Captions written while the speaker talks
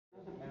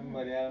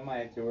Remember the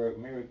Almighty work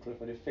miracle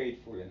for the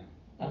faithful, you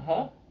know.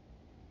 Uh-huh.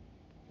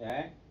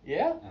 Right?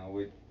 Yeah. And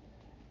with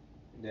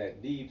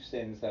that deep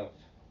sense of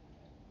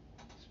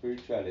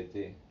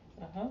spirituality.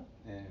 Uh-huh.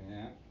 And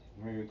yeah,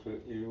 miracle,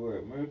 it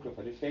work miracle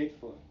for the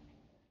faithful.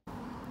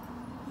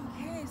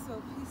 Okay,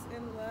 so peace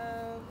and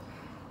love.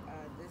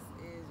 This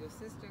is your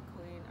sister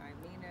Queen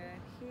Imena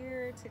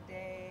here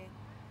today,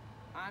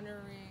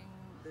 honoring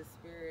the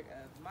spirit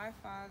of my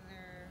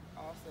father,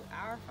 also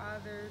our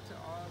father, to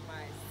all of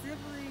my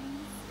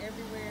siblings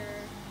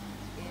everywhere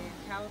in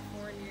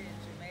California, in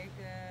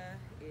Jamaica,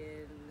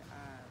 in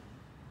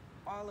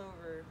all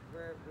over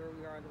where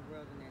we are in the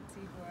world, in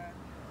Antigua.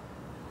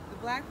 The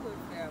Blackwood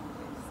family.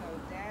 So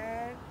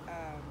Dad,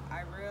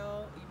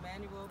 Irel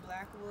Emanuel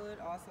Blackwood,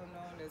 also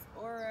known as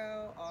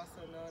Orel,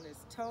 also known as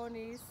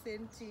Tony,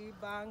 Centy,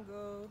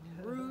 Bongo,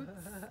 Roots.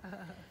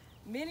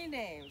 Many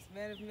names,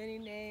 man of many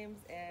names,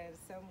 and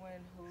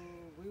someone who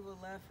we will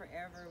love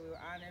forever, we will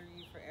honor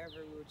you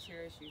forever, we will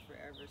cherish you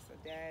forever. So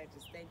Dad,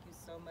 just thank you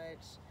so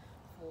much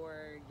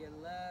for your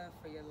love,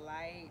 for your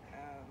light.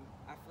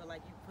 I feel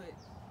like you put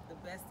the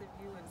best of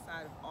you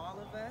inside of all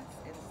of us,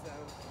 and so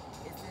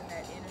it's in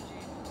that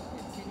energy we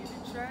continue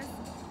to trust.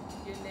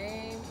 Your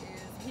name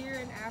is here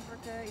in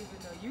Africa, even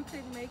though you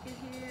couldn't make it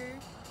here.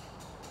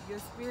 Your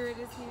spirit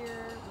is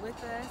here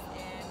with us,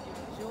 and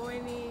you're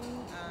joining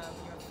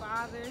your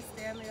father,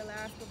 Stanley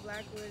Alaska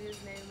Blackwood, his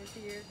name is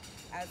here,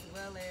 as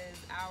well as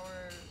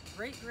our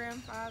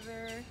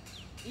great-grandfather,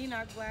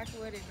 Enoch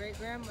Blackwood, and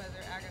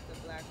great-grandmother, Agatha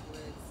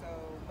Blackwood. So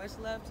much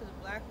love to the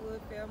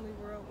Blackwood family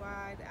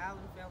worldwide, the Allen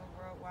family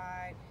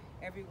worldwide,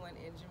 everyone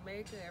in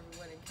Jamaica,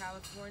 everyone in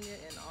California,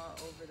 and all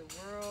over the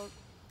world.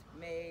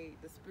 May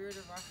the spirit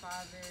of our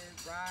father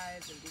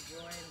rise and be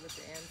joined with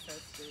the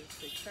ancestors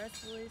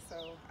successfully.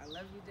 So I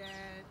love you,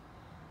 Dad.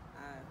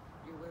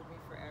 You're with me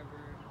forever,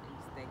 and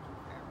just thank you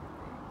for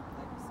everything.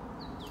 Love you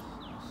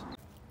so much.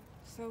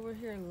 So we're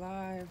here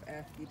live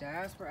at the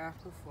Diaspora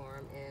Africa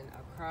Forum in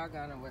Accra,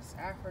 Ghana, West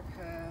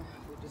Africa.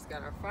 We just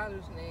got our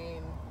father's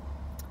name,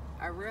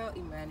 Irel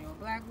Emanuel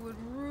Blackwood,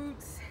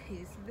 Roots.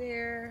 He's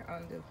there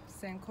on the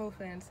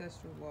Sankofa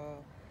Ancestor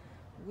Wall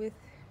with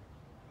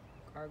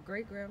our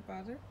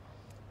great-grandfather,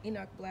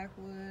 Enoch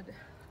Blackwood,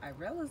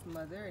 Irela's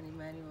mother and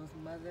Emmanuel's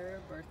mother,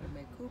 Bertha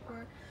May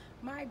Cooper,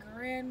 my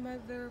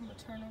grandmother,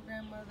 maternal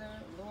grandmother,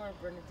 Laura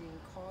Bernadine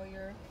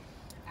Collier,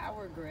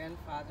 our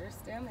grandfather,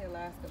 Stanley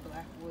Alaska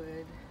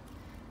Blackwood,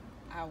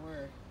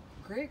 our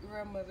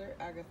great-grandmother,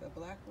 Agatha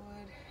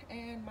Blackwood,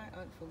 and my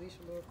aunt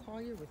Felicia Laura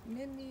Collier, with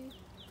many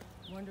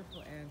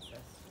wonderful ancestors.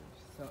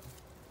 So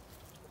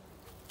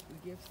we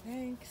give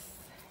thanks.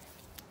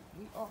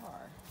 We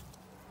are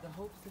the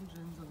hopes and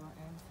dreams of our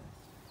ancestors.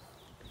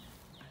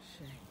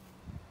 Ashe.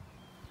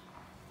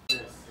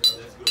 Yes,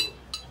 let's go.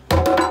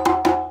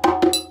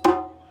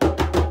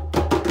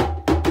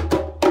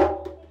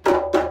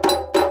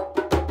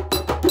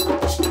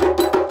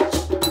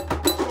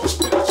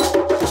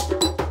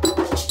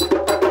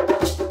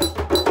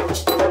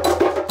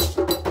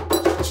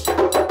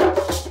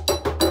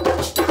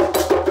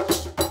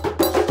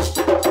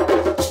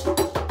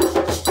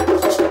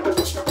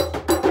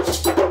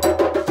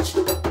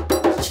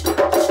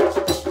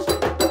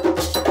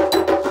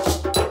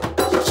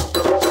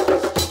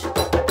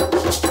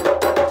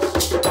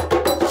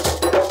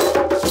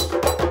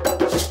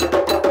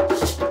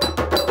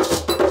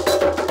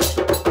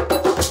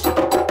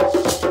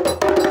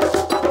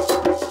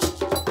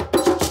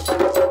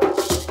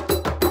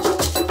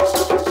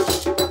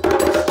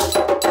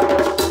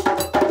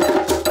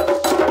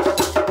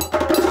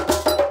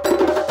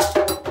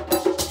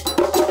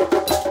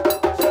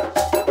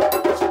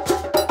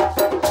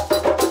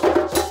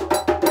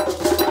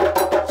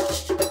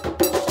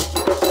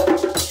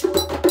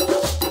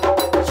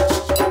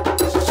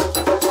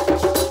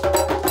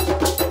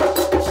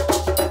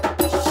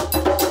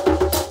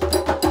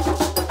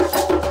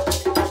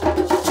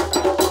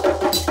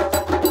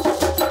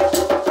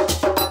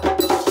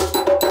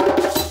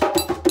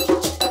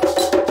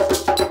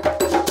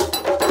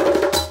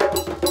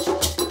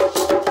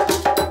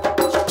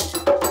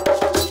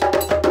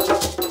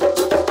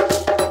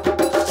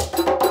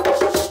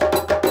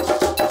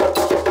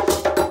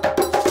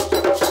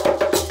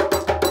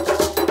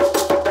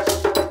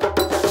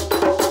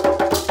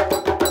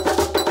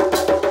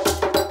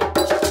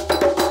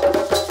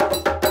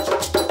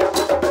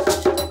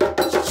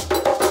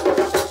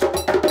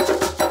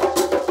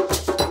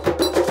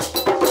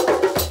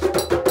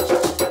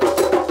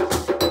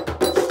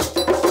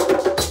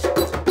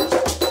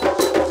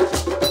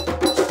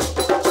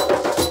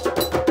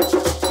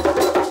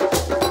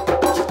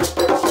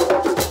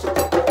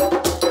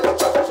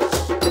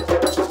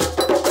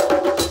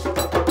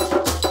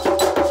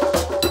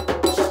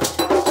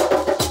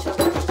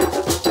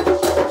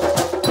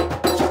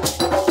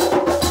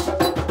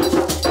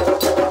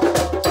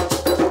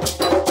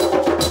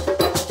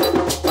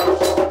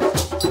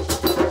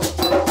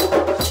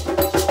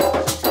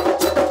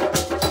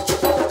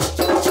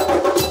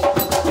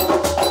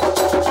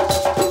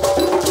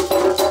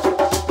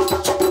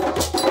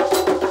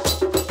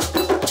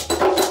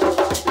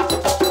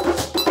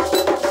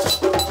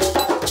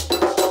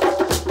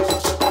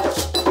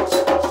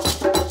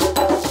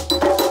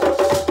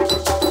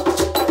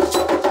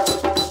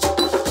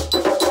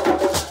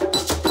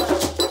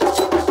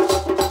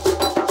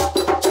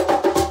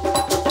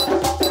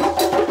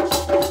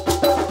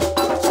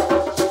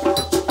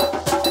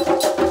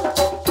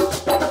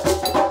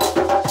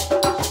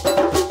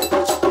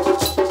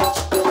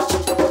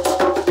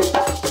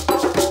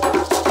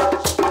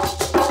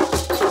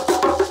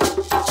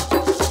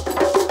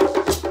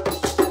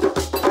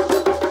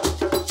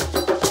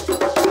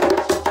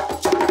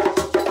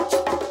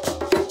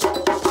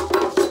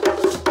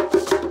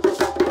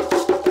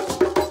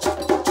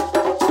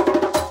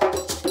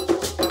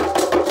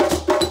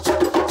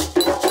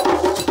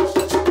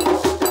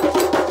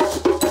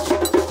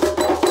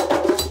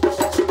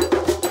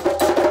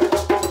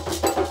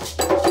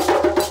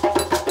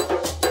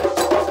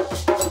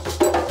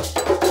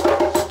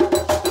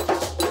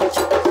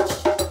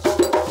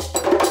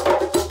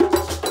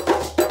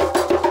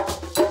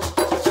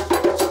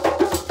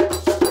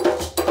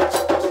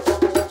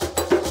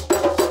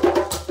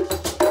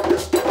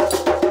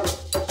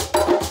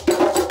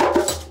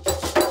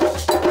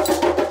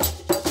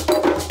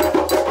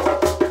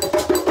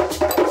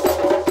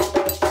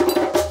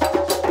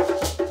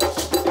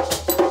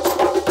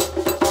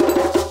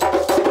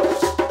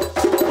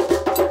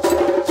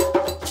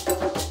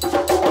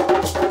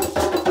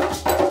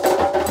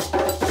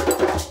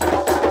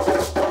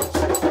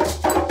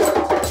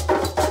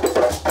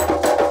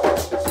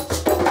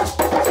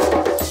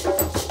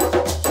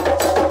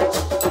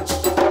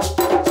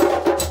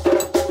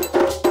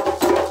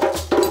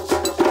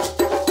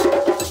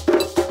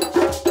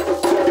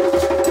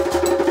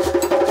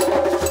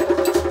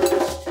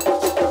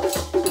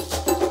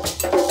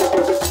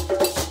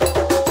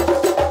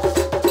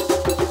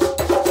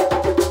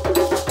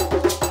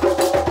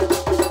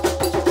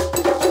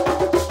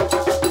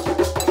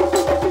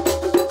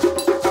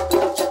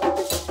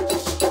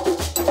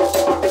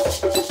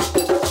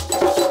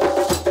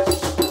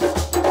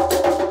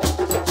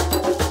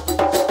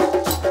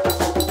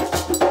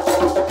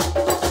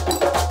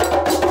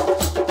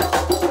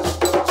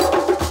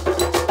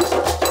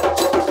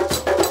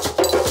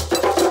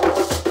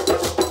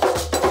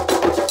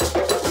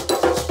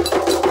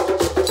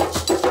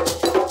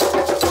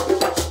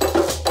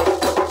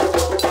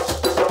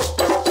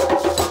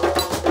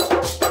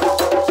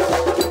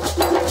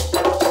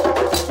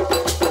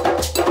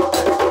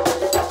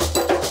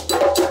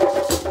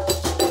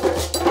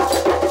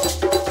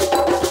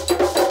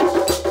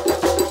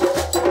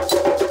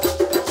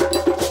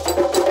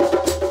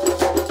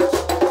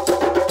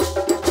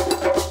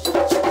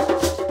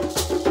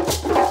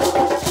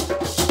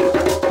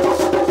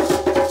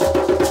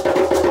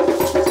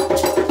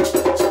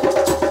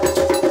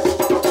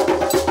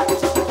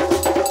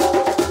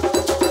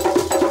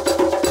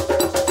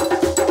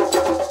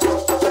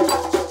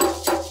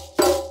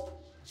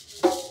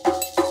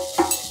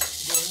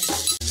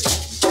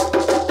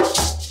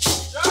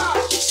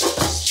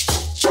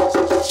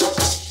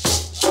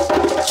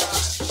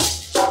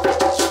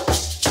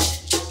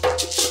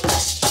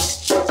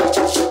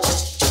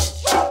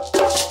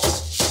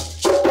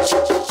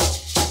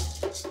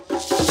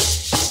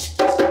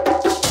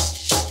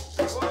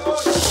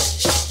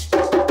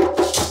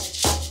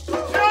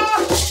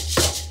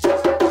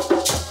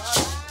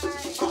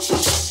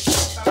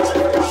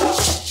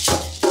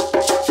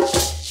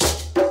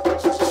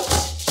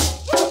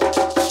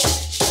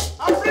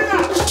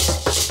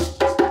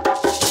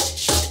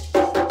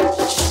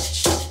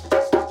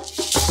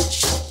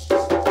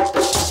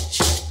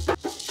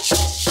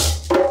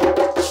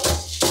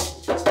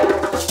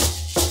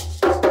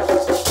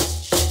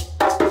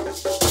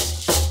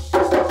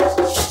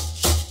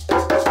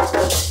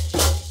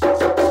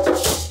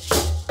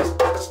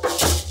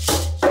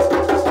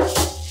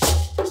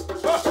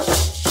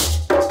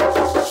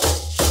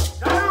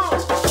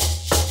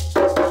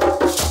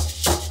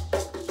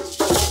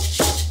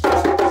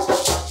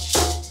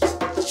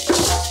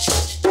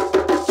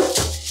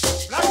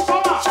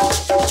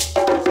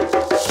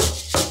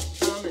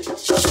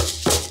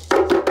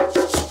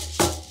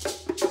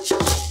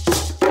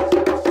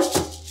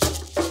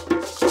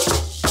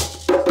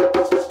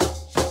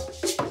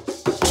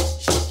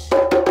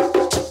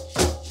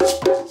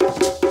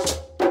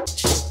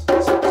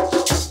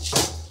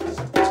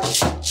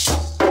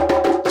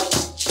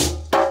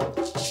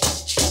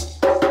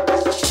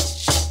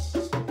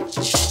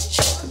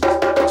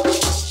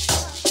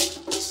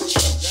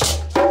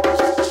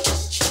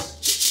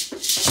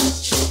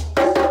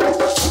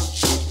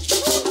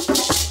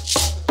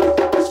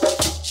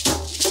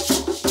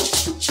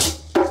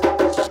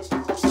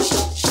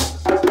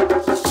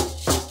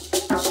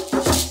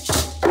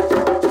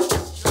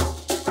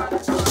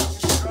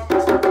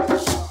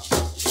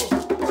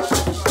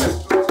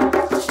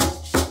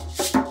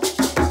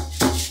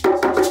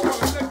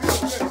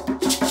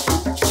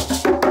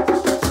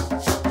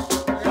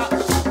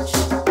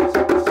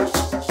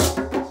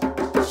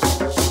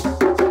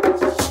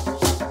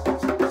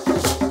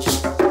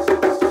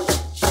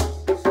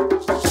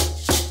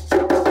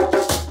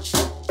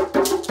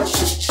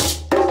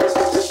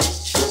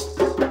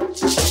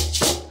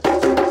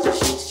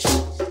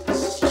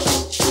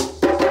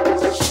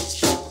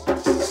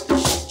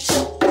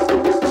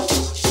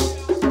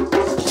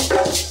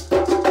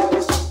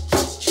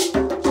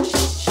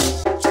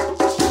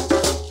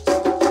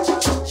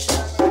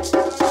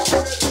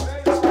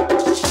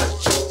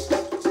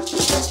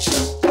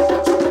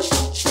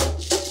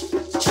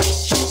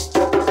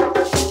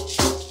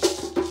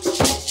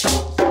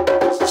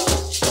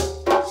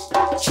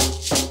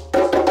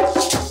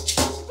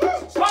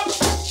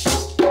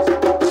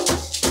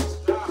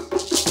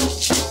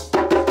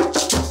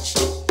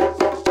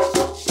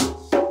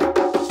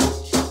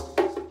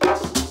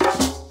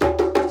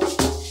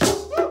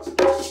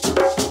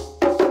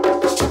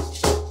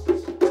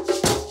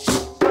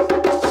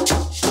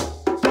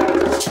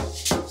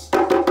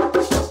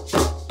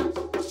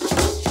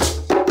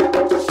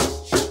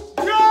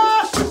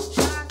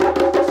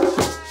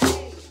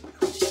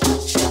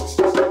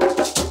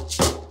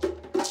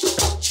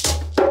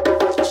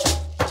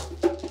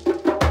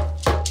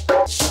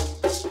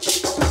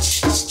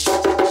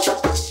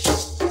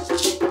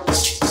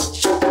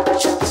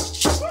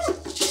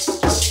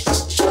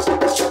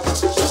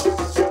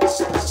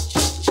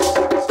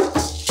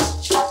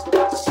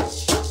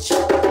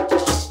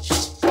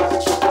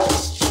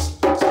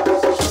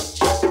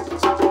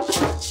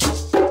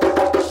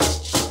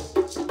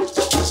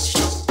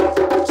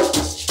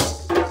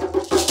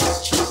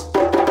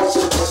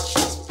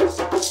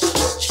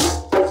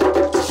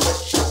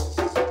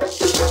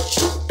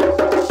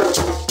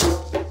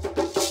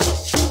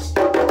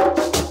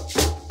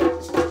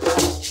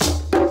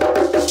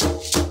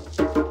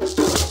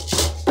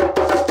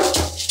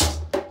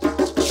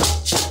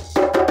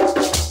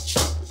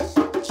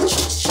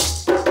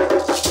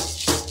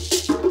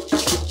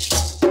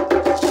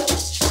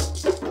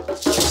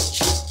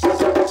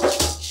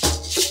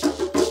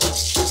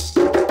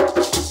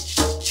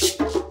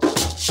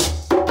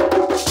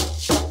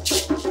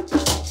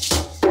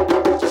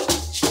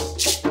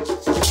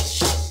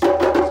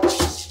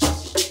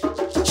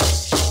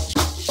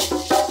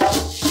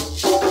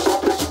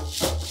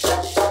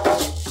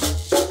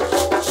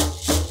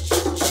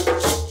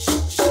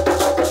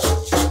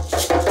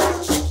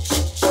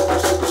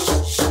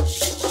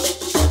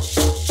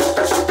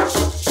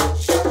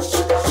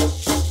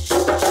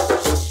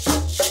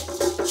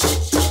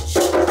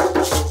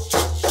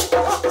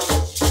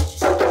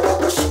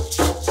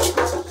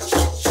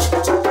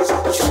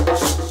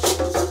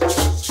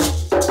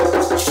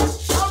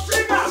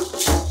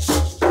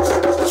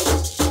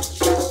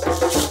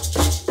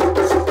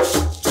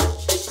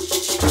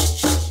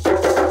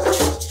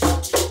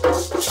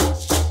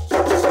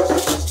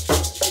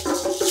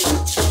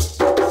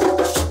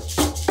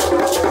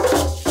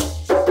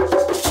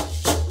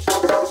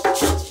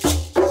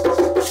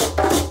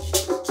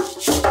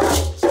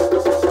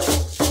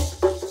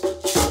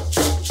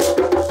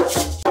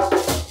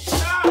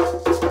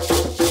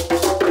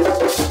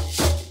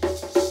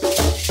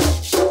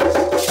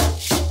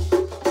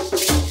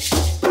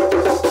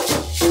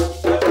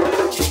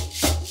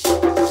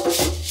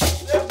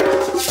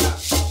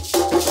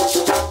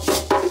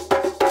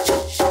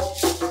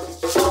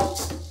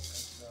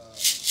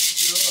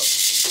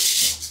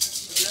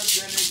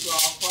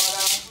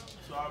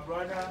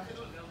 Father, in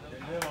the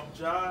name of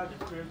Jah,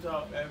 the creator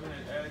of heaven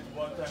and earth,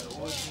 water and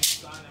ocean,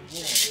 sun and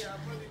moon.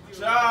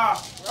 Jah,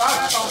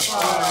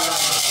 Rastafari!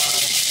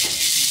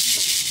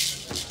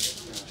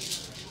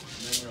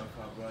 Memory of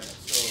our brother.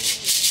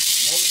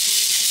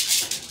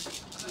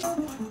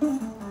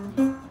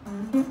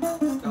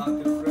 Start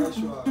the fresh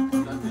one.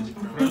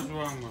 Fresh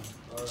one, man.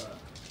 Alright.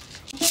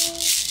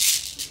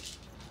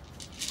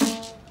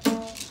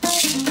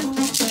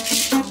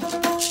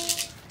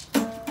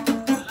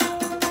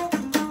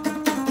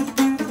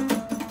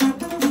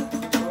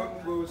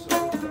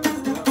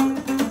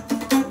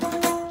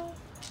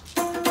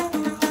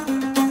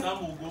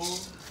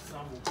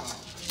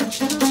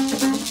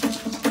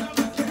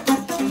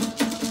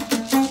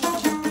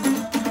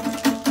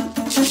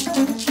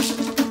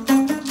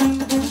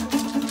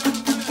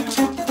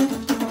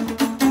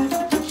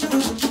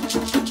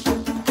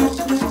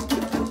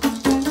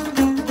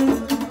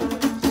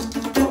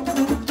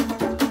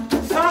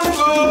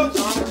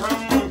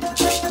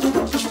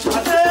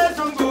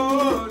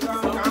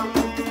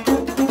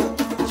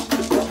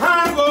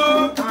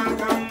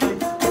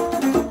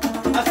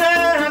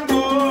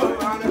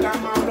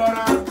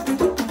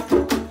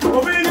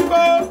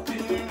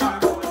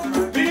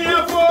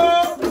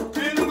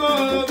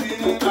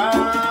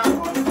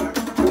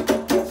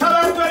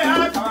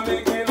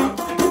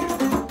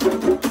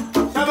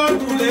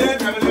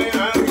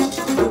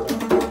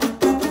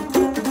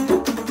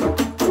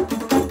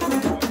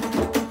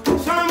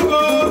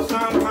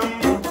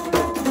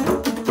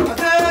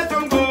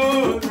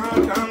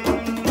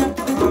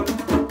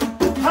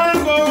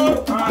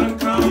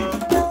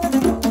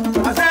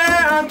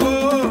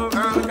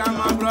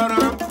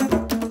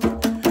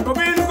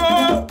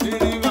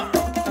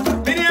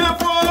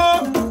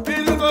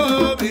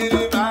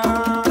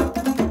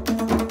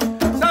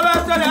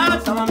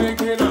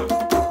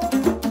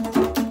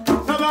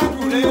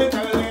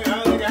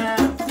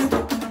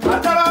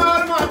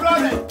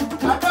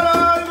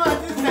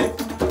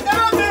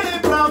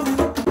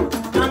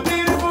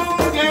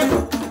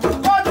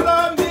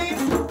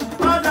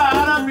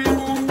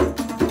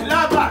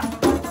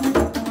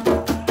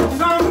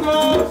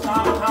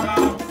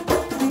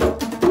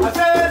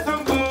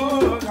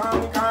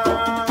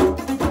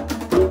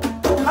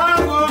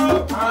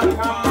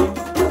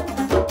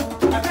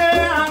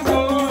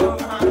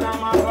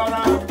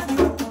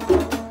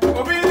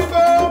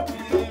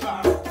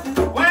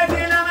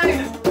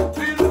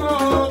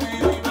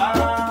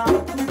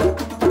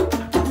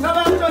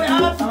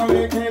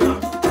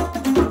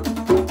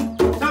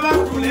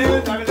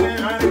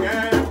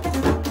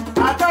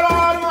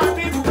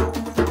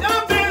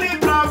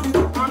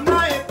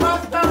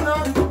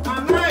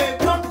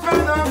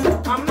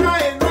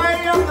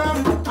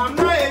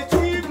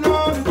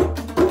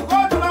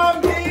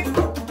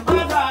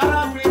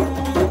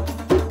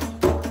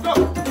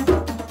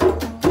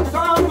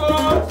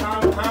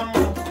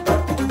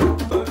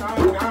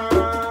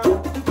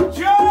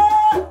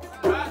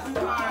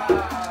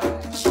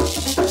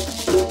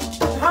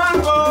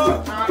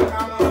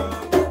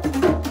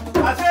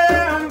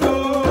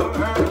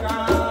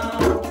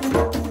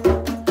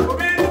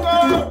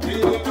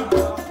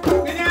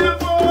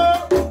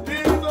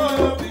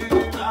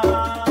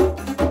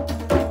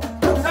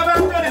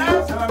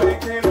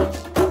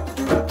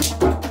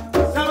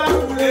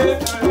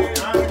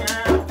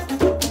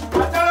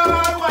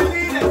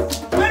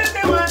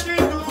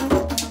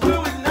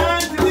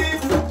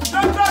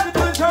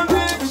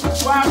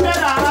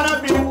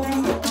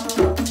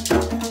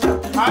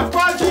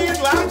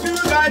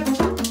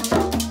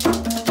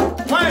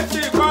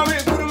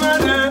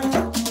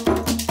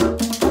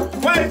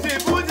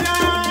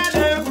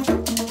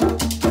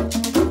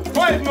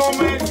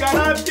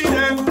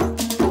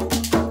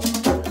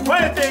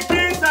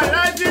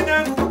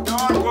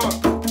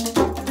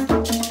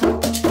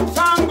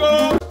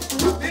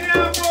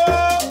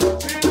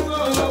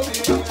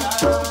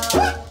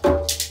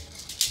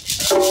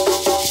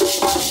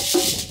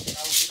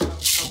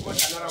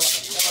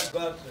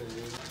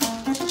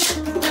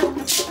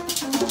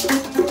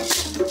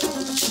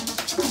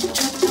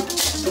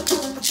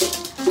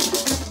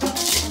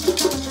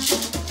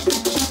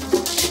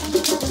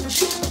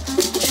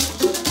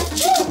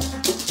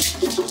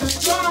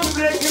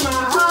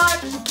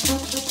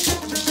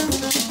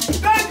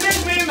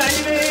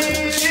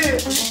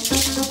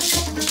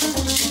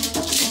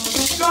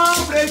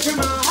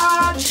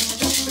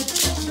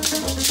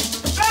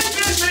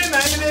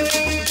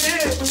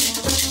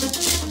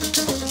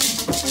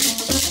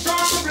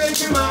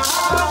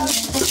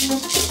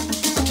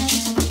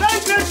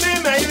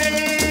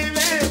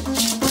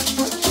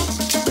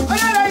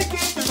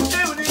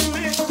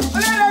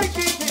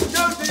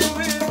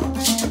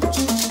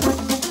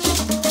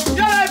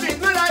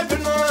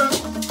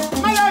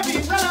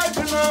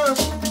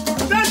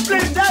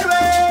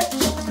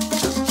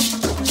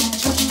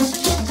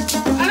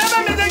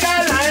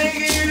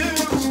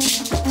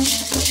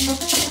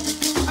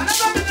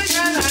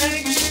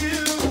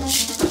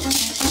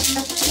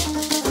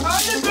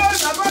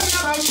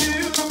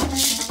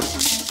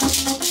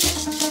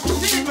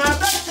 My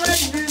best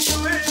friend.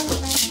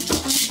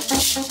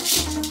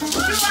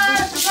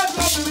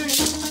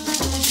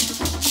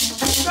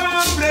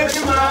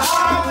 breaking my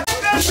heart.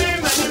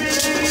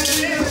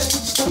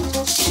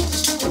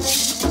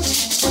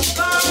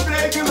 Don't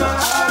breaking my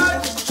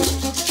heart.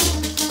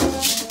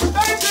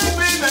 Don't take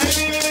me,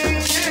 baby.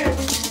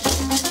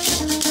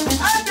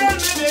 I tell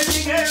me, baby,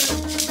 girl.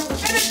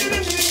 Anything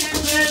in this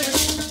world,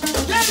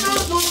 there's no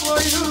food for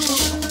you.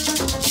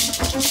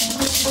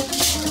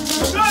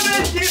 Don't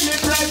let give me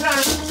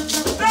present.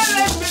 Don't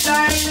let me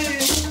die.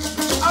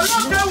 I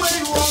love the way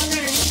you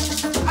walking.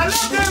 I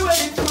love the way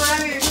you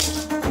smiling.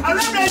 I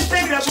love that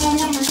thing that boom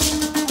boom.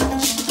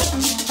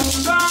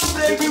 Don't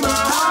break my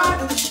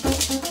heart.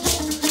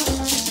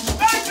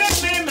 Don't break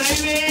me, my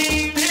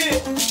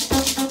baby.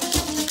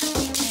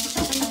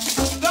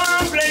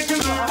 Don't break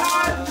my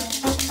heart.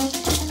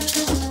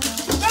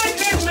 Don't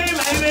break me,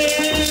 my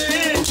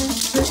baby.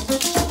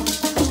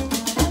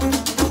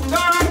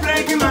 Don't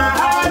break my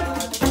heart.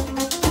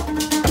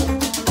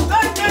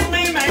 Don't break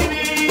me, my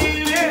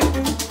baby.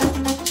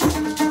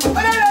 I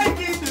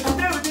like it to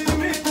stay with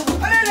me.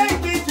 I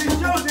like it to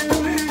show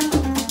me.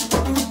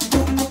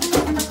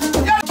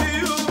 Yeah, to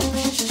you.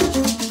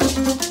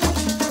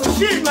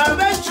 She's my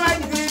best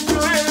friend.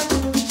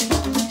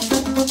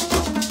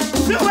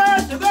 The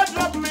words to God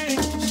drop me.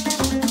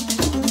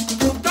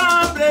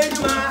 Don't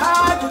break my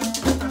heart.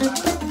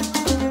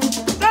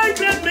 Don't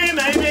break me,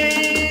 my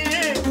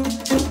baby.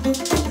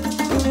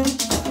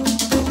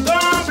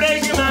 Don't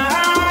break my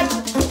heart.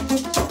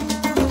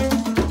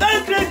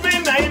 Don't break me,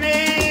 my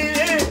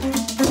baby.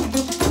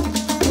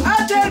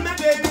 I tell my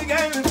baby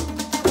girl,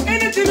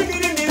 anything you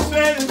need in this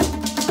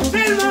world,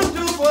 still won't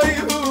do for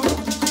you.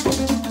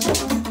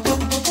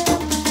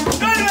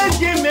 Don't let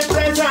give me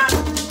present.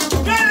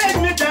 Don't let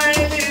me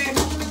die.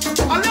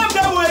 I love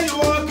the way you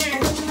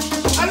walking.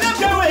 I love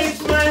the way you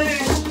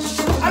smiling.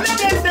 I love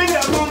that thing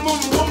that boom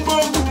boom boom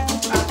boom.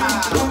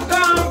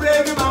 Don't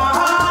break my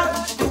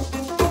heart.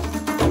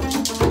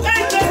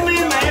 Don't break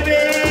me, my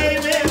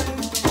baby.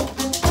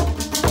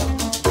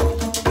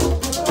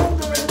 Don't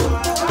break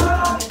my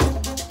heart.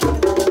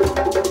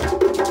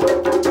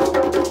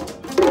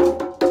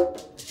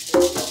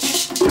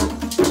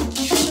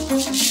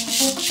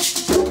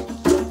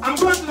 I'm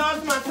going to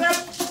lose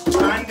myself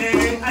one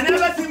day. I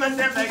never see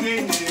myself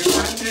again.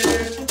 One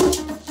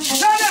day.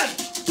 Sudden.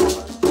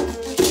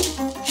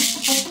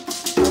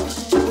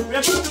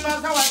 We're going to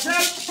lose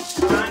ourselves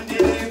one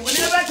day. We'll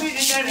never see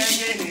each other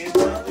again.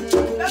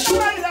 That's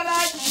why I'm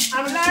alive.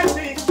 I'm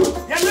laughing.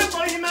 You're not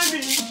for human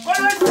being.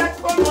 Always search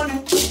for money.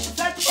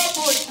 Search for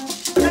food.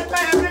 Search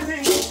for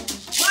everything.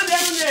 One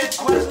day,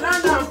 I was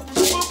lying down.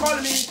 People call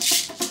me.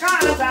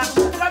 Can't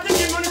answer. Stop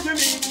taking money to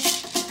me.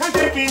 Can't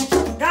take it.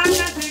 Can't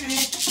take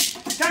it.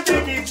 Can't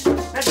take it.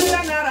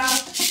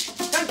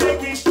 Can't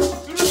take it.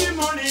 You lose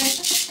money.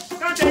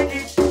 Can't take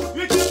it.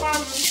 You keep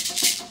family.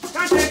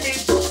 Can't take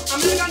it.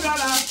 American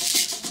dollar.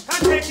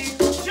 Can't take it.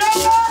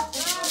 Show up.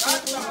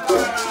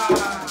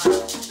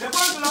 The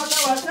boss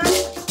lost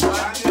ourselves.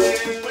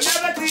 We'll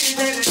never see each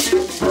other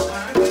again.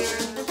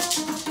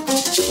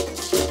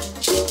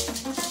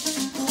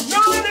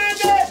 No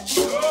nigga.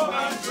 No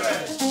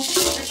 100.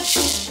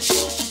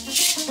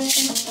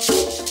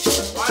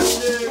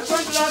 The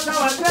boss lost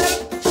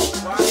ourselves.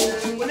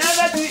 We'll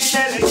never see each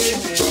other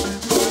again.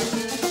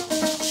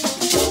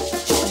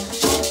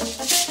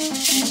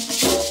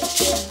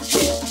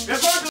 We're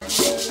going to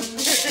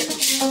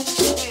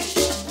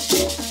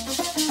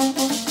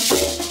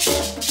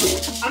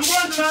I'm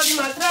going to love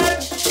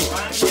myself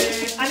one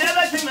day. I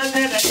never see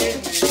myself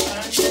again.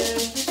 One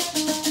day.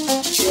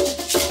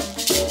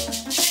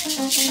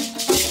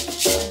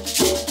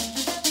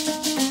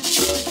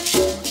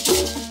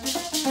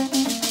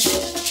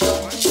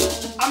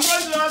 I'm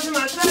going to love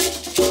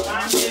myself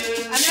one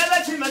day. I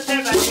never see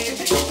myself again.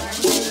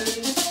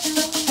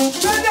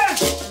 Brother!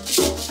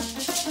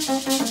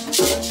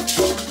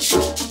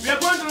 We are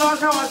going to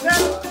lose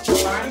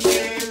ourselves one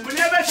day. We'll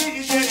never see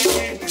each other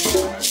again.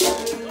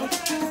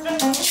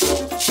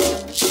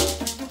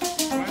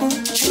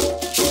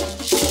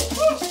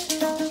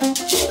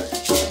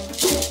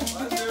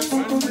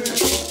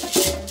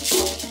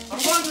 I'm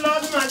going to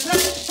lose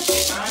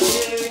myself one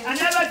day. I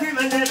never see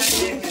myself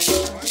again.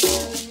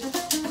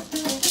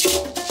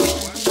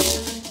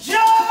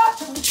 Yeah!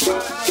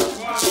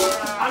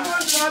 I'm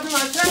going to lose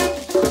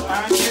myself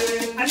one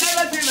day. I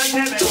never see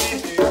myself again.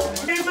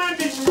 Human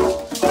being,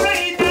 for a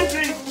hidden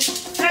drink,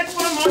 search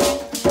for money,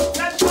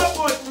 search for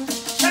food,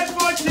 search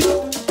for tea.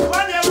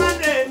 One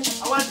day,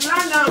 I was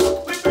lying down,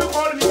 people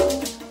call me.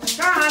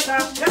 Can't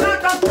answer, they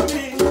don't talk to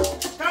me.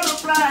 Can't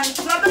reply,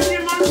 so don't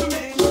give money to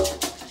me.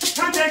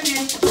 Can't take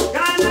it,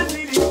 Ghana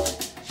City.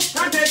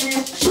 Can't take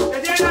it, the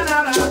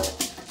Diaspora.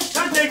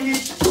 Can't take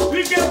it, we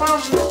get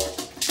home.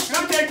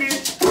 Can't take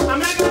it,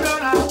 American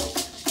dollar.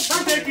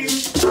 Can't take it,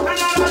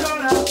 Canada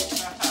dollar.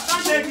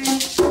 Can't take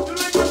it, too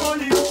much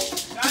money.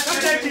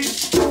 Can't take it,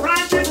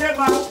 France is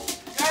ever.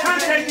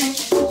 Can't take it,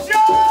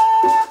 Joe!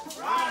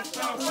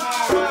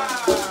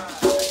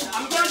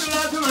 I'm going to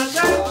lose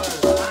myself.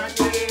 One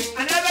day, I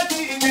never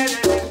see it again.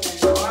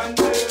 One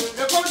day,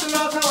 we're going to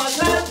lose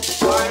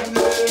ourselves. One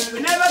day, we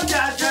never see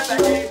ourselves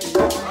again.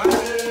 One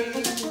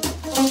day.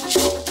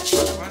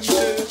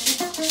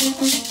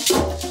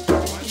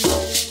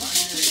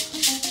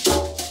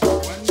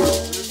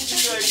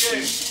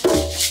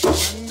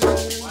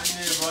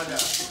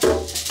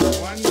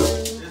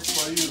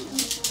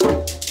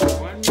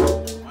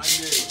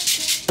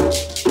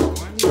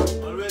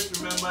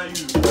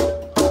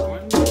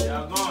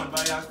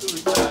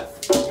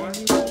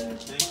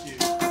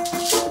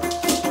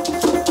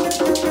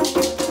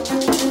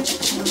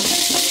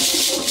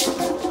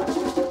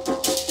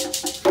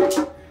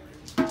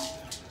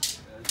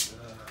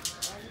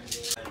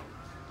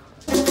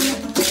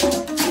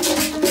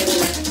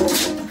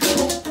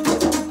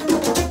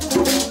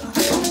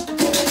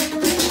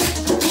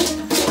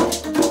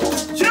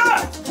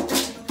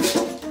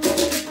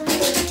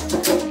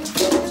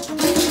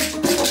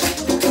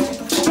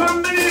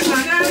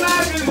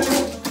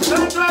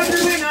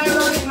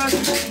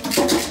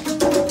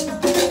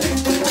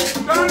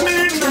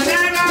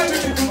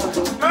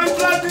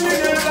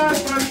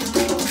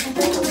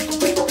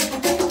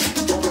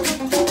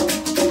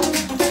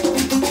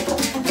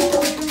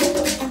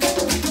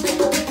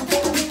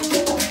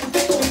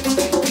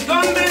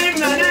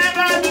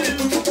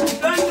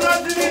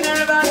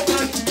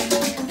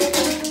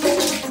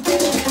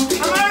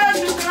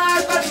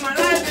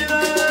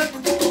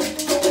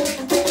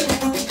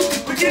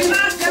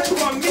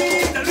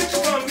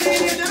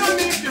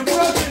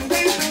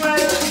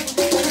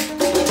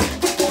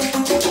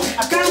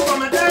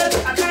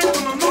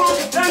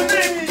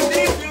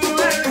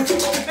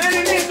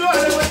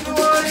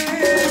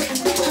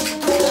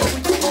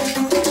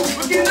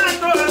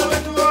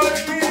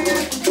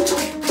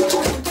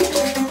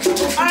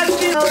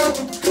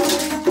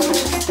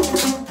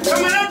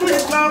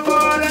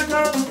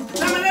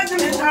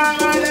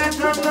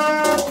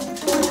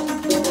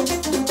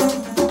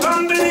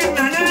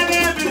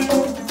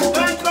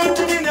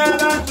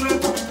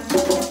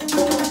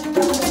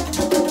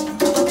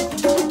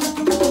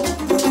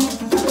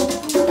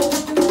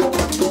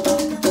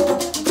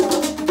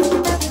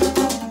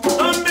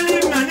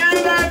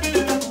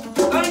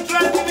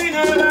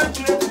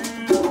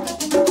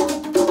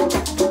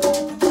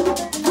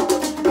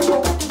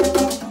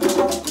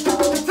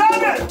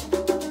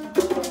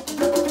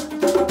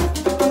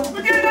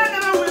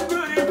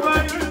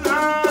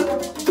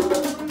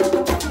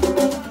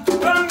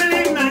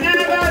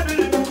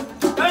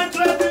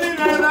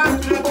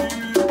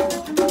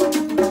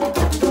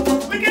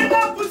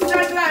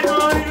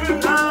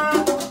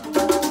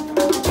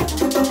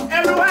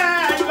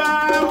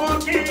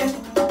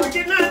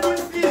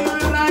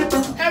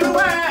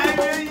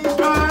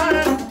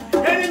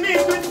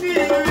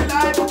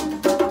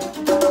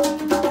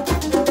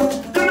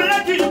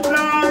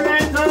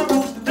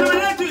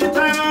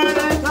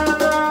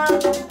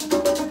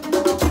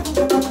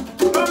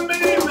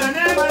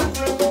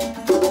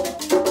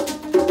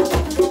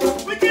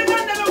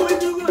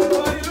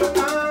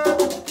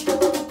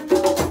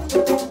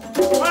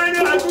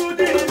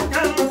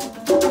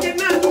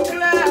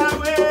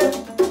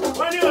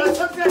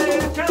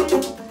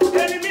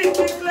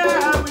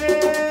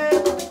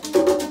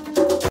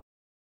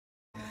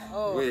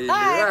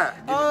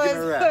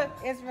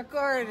 It's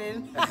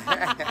recording.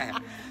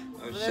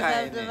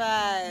 Shining. The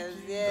vibes,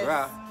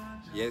 yes.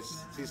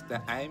 Yes,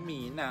 Sister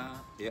Imina,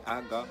 you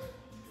I got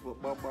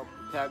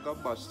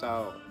bust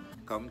out.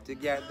 Come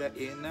together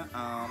in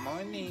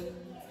harmony.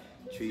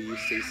 Three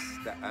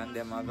sisters and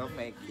them are gonna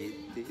make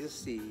it to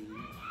see.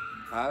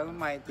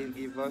 Almighty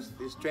give us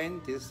the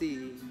strength to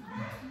see.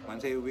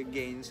 Once we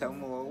gain some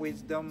more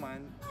wisdom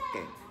and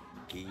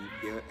keep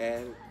your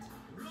health,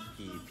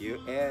 keep your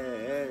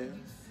health.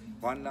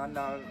 One and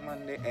all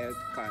man the health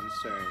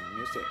concern.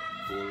 You say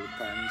full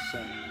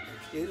concern.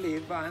 You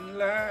live and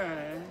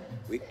learn.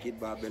 Wicked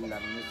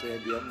Babylon, you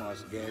said you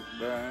must get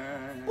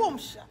burned. Boom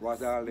shot.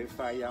 Was all the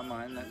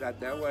fireman that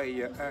the way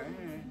you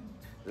earn.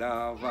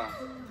 Lava,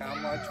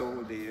 come on,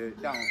 hold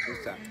it down.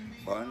 It's a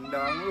fun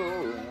down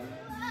road.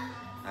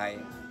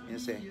 You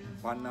say,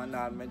 one and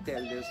all me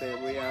tell you, say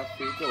we have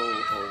to go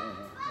home.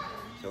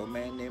 So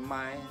many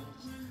miles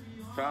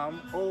from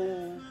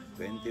home,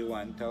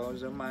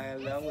 21,000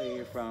 miles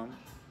away from,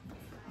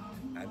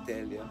 I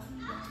tell you,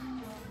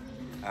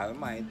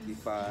 Almighty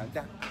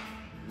Father,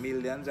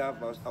 millions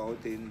of us out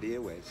in the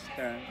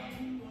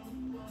western,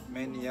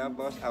 many of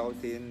us out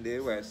in the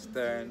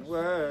western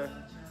world.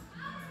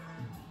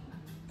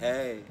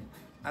 Hey,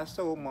 I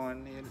saw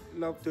money,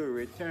 love to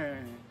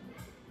return.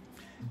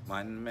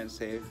 Man may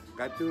say,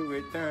 got to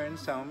return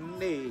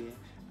someday,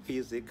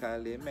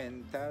 physically,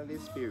 mentally,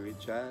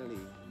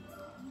 spiritually,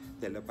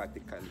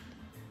 telepathically,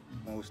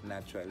 most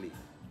naturally.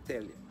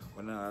 Tell you,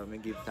 when I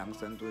give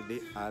thanks unto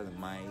the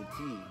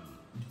Almighty,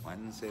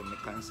 one say me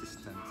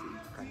consistency,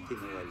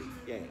 continually,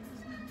 yes.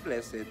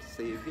 Blessed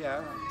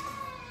Savior,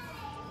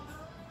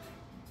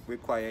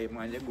 require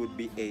man your good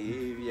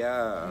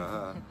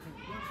behavior.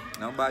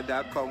 Nobody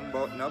come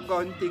about, no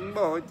gun thing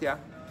about ya.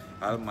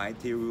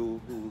 Almighty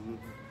rule.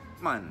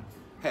 Man,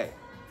 hey,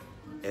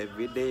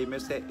 every day me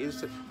say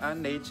it's a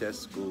nature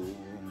school.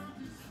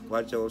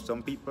 Watch out,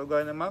 some people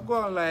gonna go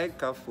on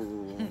like a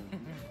fool.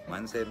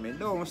 Man say me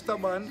don't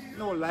stubborn,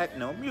 no like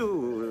no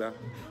mule.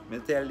 Me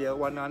tell you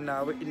one and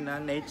now in a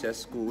nature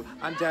school,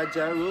 a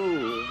Jaja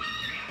rule,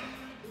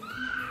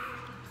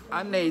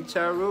 a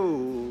nature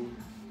rule.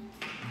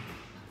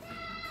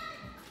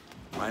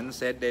 Man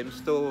said them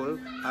stole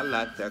a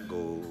lot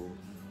ago.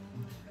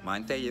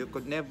 Man tell you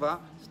could never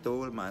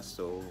stole my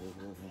soul.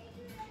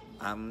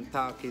 I'm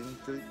talking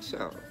to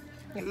Joe.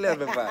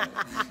 Love it.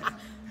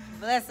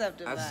 Bless up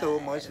to I so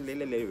much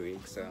little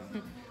lyrics.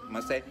 I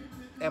say,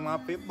 I'm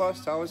happy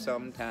bust out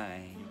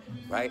sometime.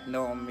 Right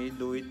now, me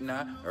do it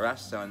now, raw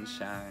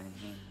sunshine.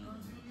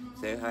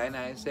 Say hi and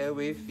I say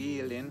we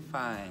feeling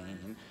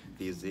fine.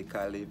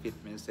 Physically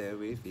fit, me say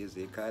we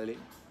physically.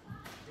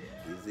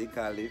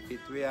 Physically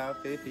fit, we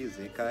have to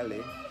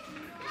physically.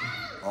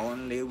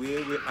 Only we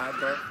are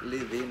gonna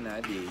live in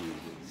a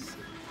days.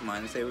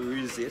 Man say we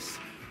resist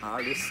all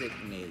the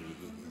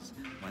sickness.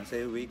 Man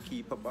say we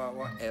keep up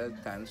our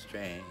health and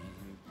strength.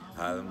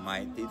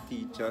 Almighty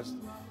teach us.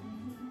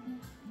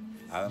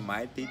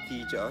 Almighty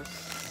teach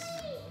us.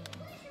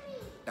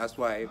 That's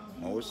why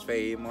most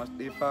famous,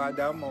 the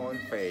Father more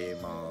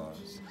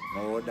famous.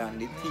 More than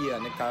the tea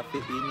and the coffee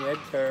in your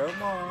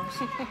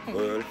thermos.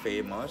 World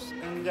famous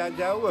and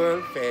Jaja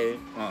world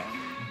famous.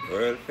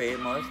 World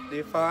famous,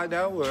 the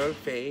Father world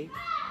famous.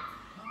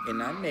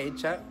 In our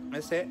nature, I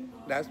say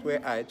that's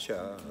where I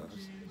trust.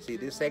 See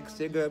the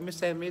sexy girl, me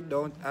say me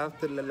don't have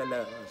to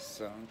la.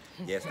 So,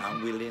 yes,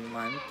 I'm willing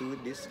man to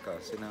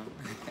discuss, you know.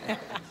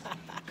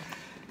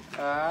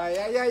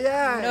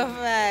 Yeah.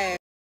 No way.